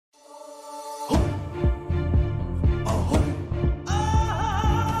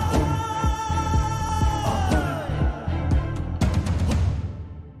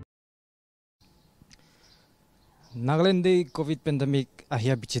Nagaland COVID pandemic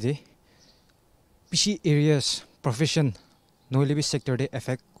ahia bichide pishi areas profession noilebi sector de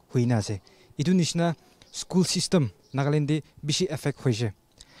effect huina ase idu nishna school system Nagaland de bishi effect hoise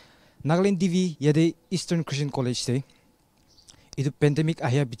Nagaland TV yade Eastern Christian College se idu pandemic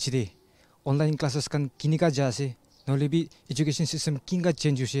ahia bichide online classes kan kinika jase noilebi education system kinga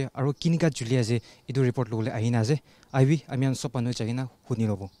change use aro kinika juli ase idu report lole ahina ase ivi amian sopano chagina huni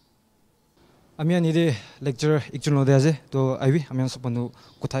lobo Amian ide lecture ikjuno de ase to ivi amian sopano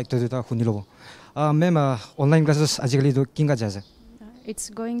kotha ekta duta huni lobo ma'am online classes ajikali do kinga jase It's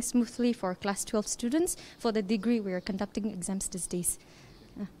going smoothly for class 12 students. For the degree, we are conducting exams these days.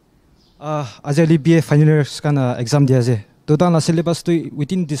 Ajali BA final years kana exam dia ase to dana syllabus to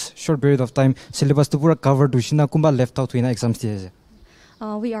within this short period of time syllabus to pura covered dushina kumba left out wina exams dia ase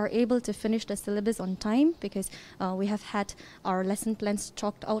We are able to finish the syllabus on time because we have had our lesson plans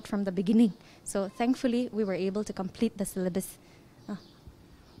chalked out from the beginning. So thankfully, we were able to complete the syllabus.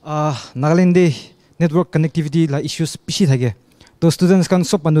 Nagaland network connectivity la issues pishi thage to students kan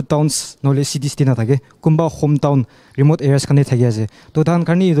sop panu towns nole cities tina thage kumba hometown remote areas kan thage ase to tan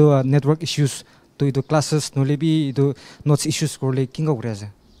karni do network issues to do classes nole bi do notes issues korle kinga ure ase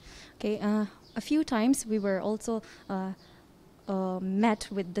Okay, a few times we were also met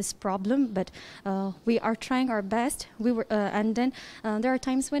with this problem, but we are trying our best. And then there are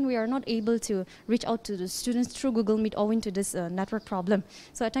times when we are not able to reach out to the students through Google Meet owing to this network problem.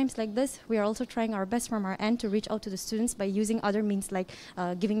 So at times like this, we are also trying our best from our end to reach out to the students by using other means like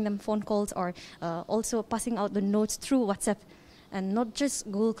giving them phone calls or also passing out the notes through WhatsApp and not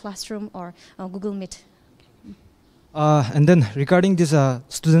just Google Classroom or Google Meet. And then regarding this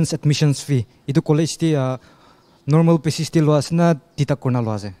students admissions fee idu college normal basis still was na dita korna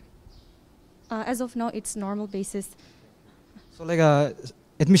lo ase As of now, it's normal basis. So like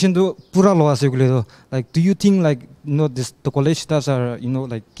admission to pura lo ase gule do like do you think like this the college staffs are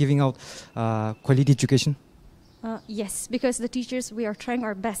like giving out quality education Yes, because the teachers, we are trying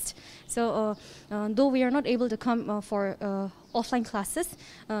our best. So though we are not able to come for offline classes,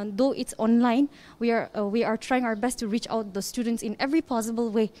 though it's online, we are trying our best to reach out the students in every possible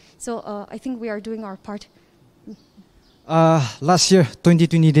way. So I think we are doing our part. Last year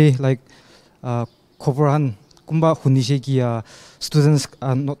 2020 day like koporan kumba hunishe ki students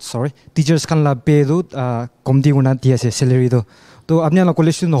teachers kan la pay do komdi guna dia se salary do to apni la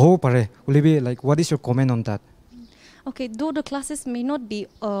college no ho pare ulibe like what is your comment on that Okay, though the classes may not be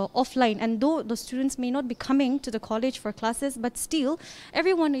offline and though the students may not be coming to the college for classes, but still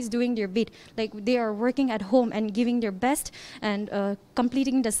everyone is doing their bit. Like they are working at home and giving their best and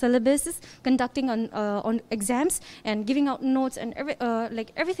completing the syllabuses, conducting on exams and giving out notes and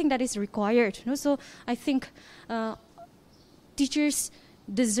everything that is required. So I think teachers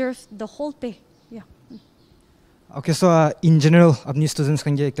deserve the whole pay. Yeah. Okay, so in general, apni students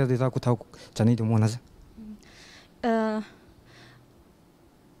kan ge ekta data kuthau chani de mona there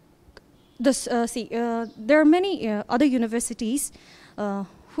are many other universities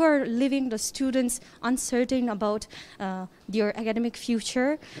who are leaving the students uncertain about their academic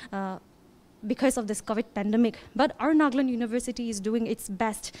future because of this COVID pandemic. But our Nagaland University is doing its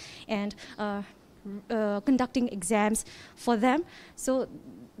best and conducting exams for them. So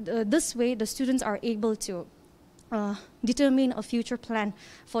this way, the students are able to determine a future plan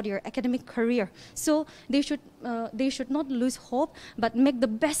for their academic career. So they should not lose hope, but make the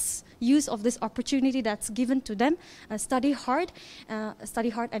best use of this opportunity that's given to them. Study hard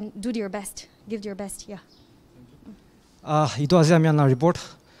and do their best. Give their best. Yeah. Ito ase amian na report.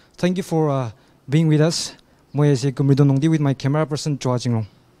 Thank you for being with us. Moi ase kumridon nongdi with my camera person Joa Jingrong.